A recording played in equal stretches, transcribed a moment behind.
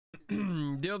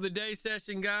Deal of the day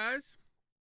session, guys.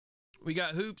 We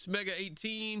got Hoops Mega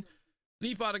 18,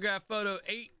 Leaf Autograph Photo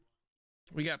 8.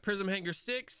 We got Prism Hanger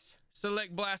 6,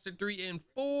 Select Blaster 3 and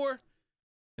 4.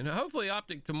 And hopefully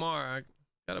Optic tomorrow. I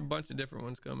got a bunch of different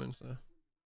ones coming, so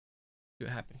see what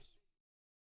happens.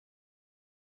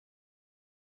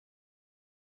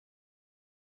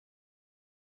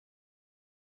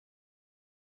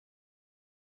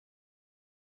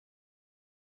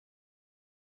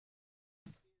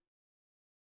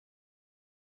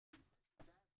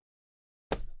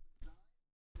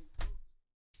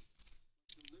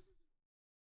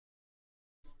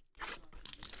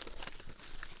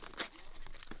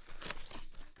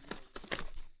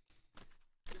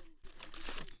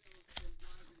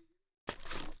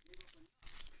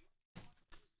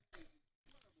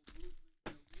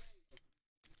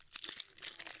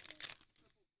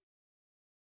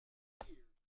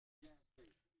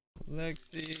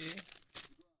 Lexi.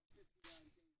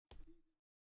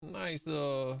 Nice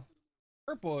little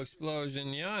purple explosion,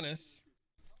 Giannis.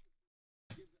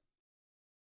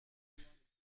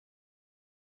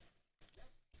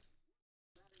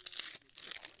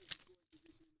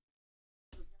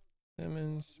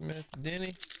 Simmons, Smith,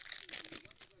 Denny.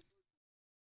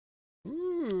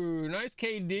 Ooh, nice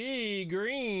KD,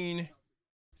 green.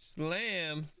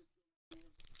 Slam.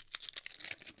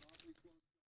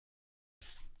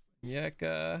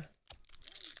 Yeka.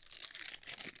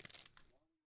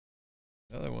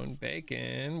 Another one,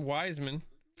 Bacon. Wiseman.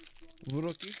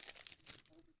 Rookie.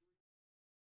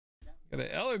 Got an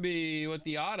LBB with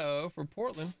the auto for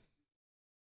Portland.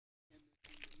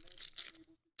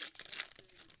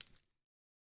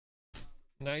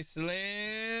 Nice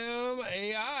slam.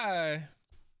 AI.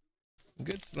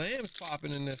 Good slams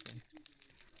popping in this one.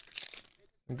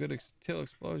 Some good teal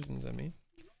explosions, I mean.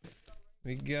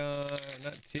 We got,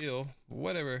 not teal,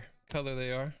 whatever color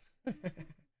they are.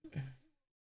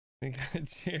 We got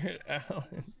Jared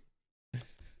Allen.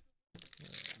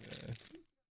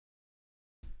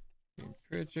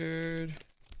 Pritchard.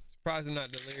 Surprised I'm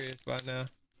not delirious by now.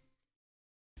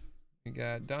 We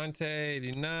got Dante,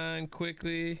 89,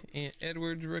 quickly, and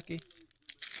Edwards, rookie.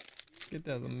 Get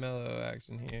that LaMelo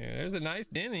action here. There's a nice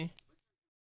Denny.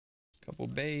 Couple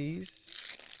Bays.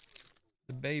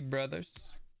 The Bay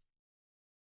brothers.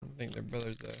 I don't think they're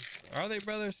brothers though. Are they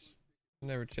brothers?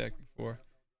 Never checked before.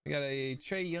 We got a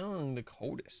Trae Young, the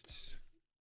coldest.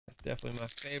 That's definitely my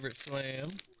favorite slam.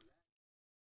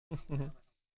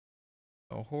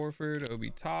 Oh, Horford,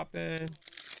 Obi Toppin.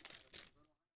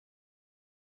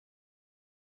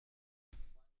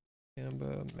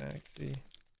 Kemba, Maxi.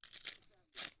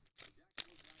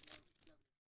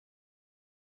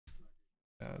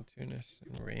 Tunis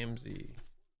and Ramsey.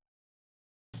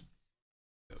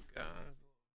 Go guys.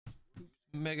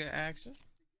 Mega action.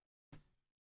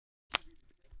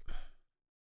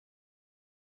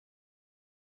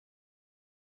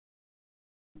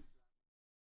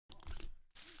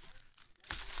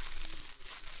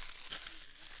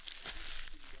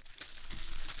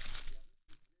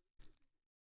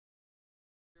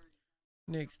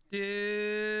 Next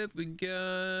dip, we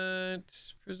got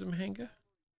Prism Hanger.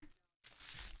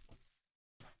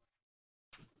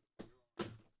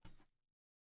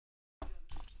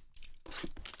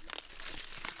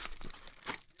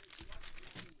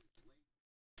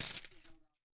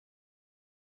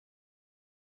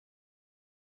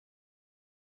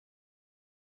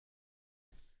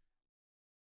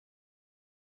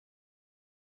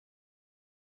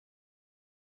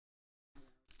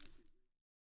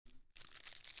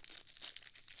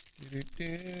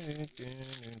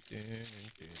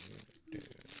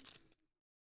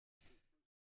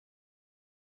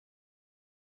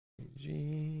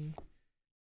 G.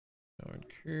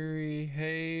 Curry,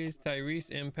 Hayes,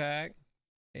 Tyrese, Impact,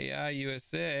 AI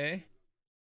USA.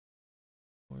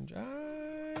 Orange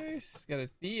Ice. Got a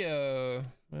Theo.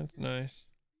 That's nice.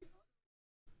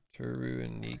 Turu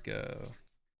and Nico.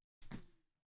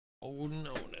 Holding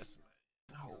on this,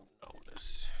 man. Holding on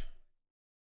this.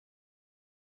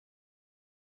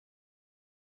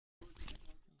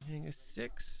 Hang a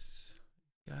 6,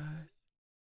 guys.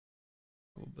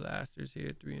 Couple blasters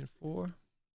here, 3 and 4.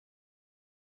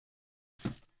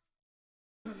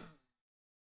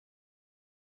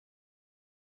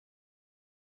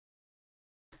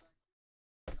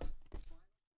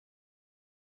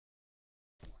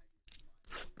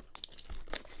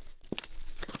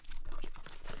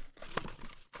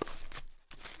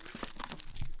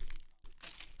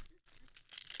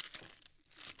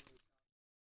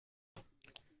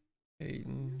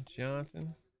 Hayden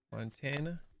Johnson,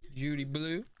 Montana, Judy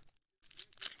Blue.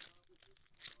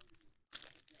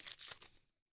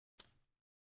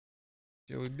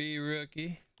 Joey B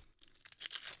rookie.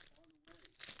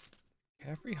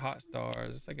 Caffrey Hot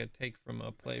Stars. It's like a take from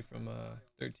a play from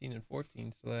 13 and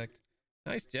 14 select.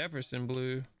 Nice Jefferson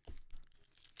blue.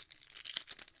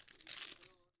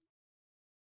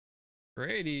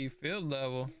 Brady field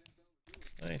level.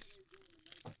 Nice.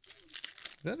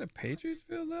 Is that a Patriots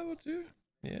field level too?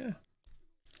 Yeah.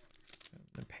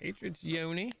 The Patriots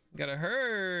Yoni. Got a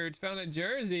Hurts. Found a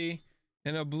jersey.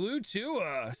 And a blue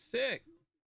Tua. Sick.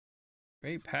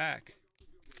 Great pack.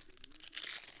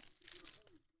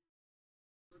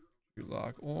 Drew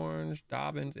Lock orange.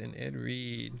 Dobbins and Ed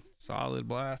Reed. Solid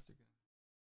blaster.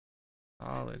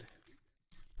 Solid.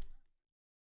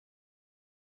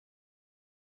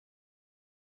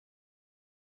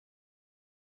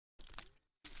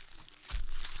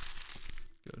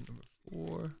 Go to number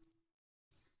 4.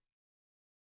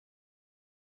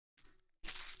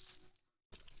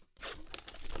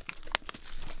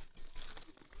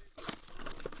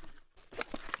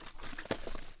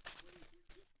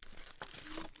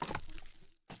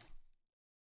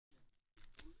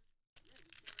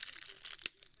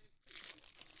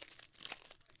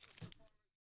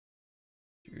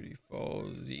 Judy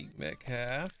Foles, Zeke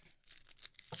Metcalf.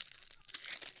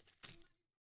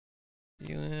 We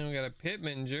got a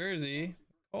Pittman jersey.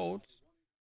 Colts.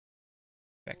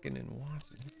 Beckon and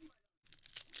Watson.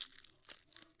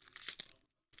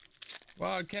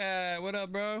 Wildcat, what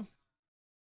up, bro?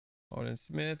 Alden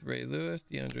Smith, Ray Lewis,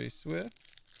 DeAndre Swift.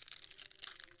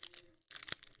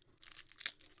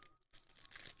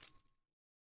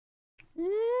 Woo!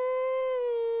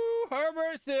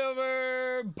 Herbert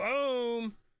Silver.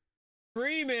 Boom.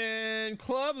 Freeman.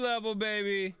 Club level,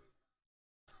 baby.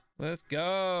 Let's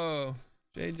go.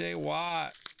 JJ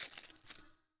Watt.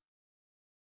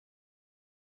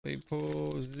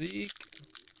 Claypool. Zeke.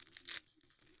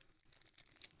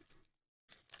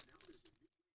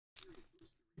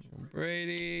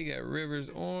 Brady. Got Rivers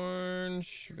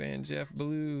orange. Van Jeff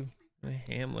blue. And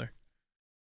Hamler.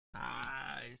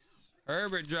 Nice.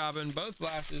 Herbert dropping. Both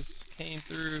blasters came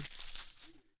through.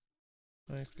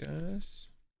 Nice, guys.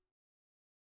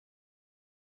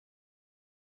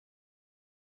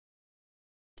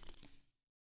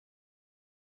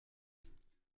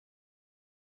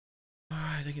 All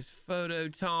right, I think it's photo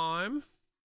time.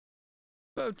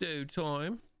 Photo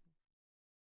time.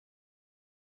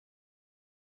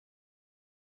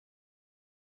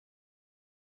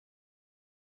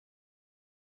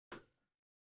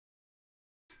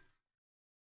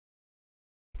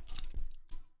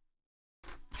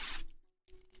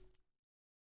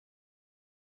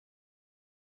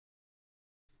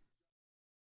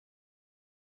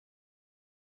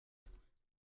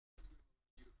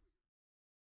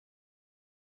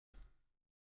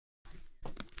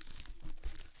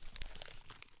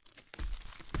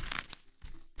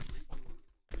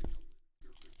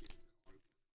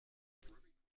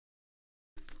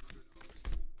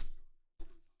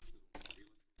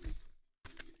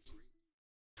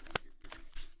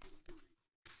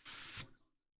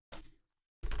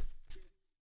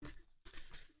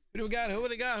 Who do we got? Who do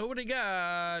we got? Who do we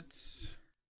got?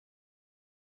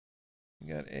 We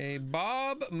got a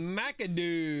Bob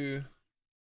McAdoo.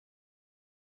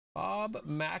 Bob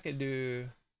McAdoo.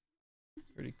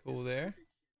 Pretty cool there.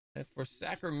 That's for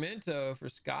Sacramento for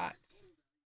Scott.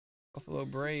 Buffalo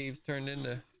Braves turned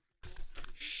into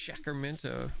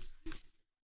Sacramento.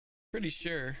 Pretty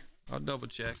sure. I'll double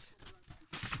check.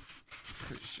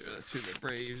 Pretty sure that's who the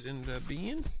Braves ended up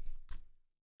being.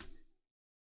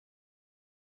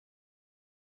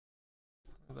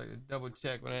 I'd like to double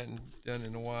check what I hadn't done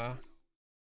in a while.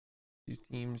 These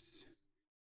teams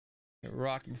got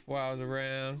rocky before I was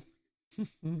around.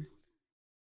 Buffalo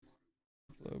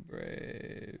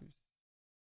Braves.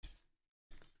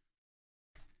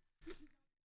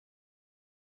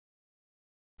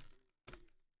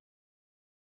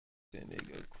 San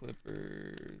Diego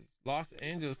Clippers. Los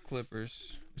Angeles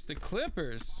Clippers. It's the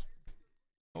Clippers.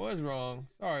 I was wrong.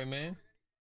 Sorry, man.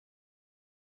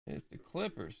 It's the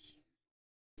Clippers.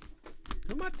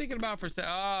 Who am I thinking about for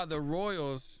the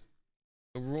Royals?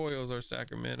 The Royals are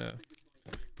Sacramento.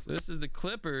 So this is the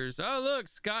Clippers. Oh, look,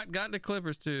 Scott got the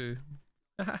Clippers too.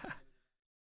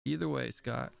 Either way,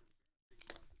 Scott.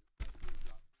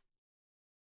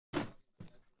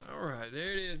 All right,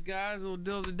 there it is, guys. We'll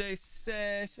do today's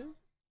session.